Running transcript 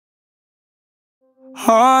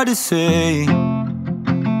Hard to say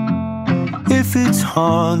if it's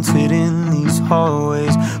haunted in these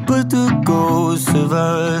hallways, but the ghost of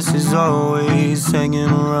us is always hanging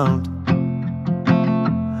around.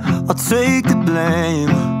 I'll take the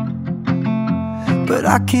blame, but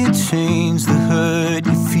I can't change the hurt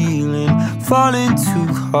you're feeling. Falling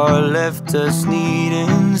too hard left us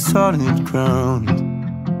needing solid ground.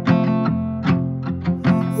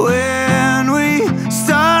 When we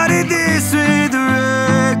started this with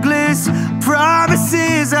reckless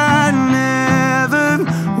promises, I never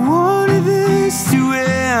wanted this to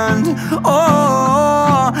end.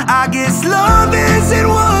 Oh, I guess love isn't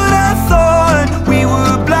what I thought. We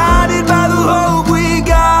were blinded by the hope we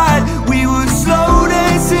got. We were slow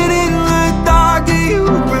dancing in the dark. Do you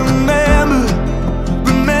remember?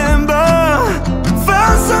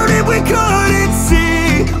 Found something we couldn't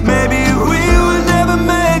see. Maybe we were never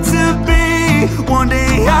meant to be. One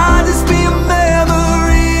day I'll just be a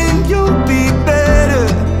memory, and you'll be better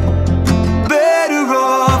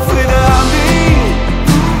off without me.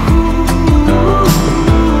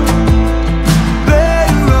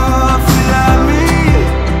 Better off without me.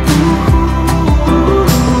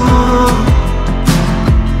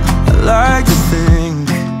 I like to think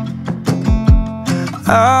I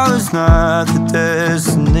was not the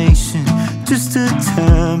destination, just a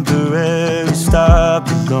temporary stop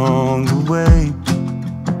along the way.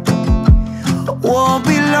 Won't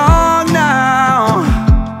be long now.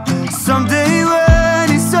 Someday when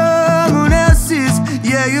it's someone else's,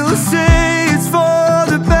 yeah, you'll say it's for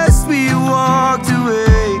the best we walked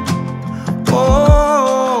away.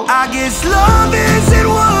 Oh, I guess love isn't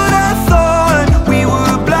what I thought. We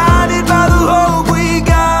were blinded by the hope we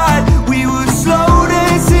got. We were slow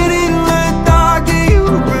dancing in the dark. Do you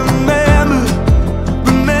remember?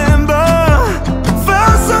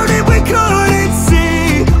 Found something we couldn't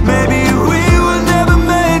see. Maybe we were never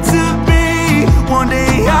meant to be. One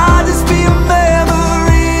day I'll just be a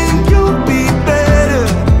memory, and you'll be better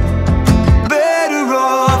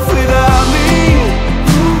off without me.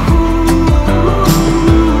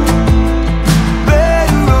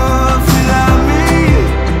 Better off without me.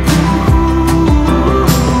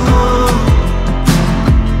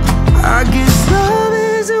 I guess love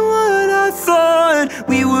isn't what I thought.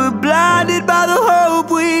 We were blinded by the hope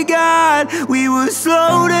we got. We were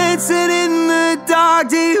slow dancing in the dark.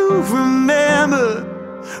 Do you remember?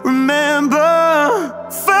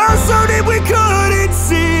 Found something we couldn't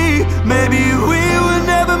see. Maybe we were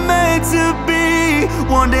never meant to be.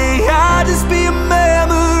 One day I'll just be a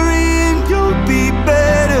memory, and you'll be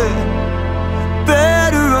better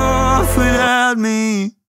off without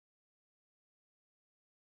me.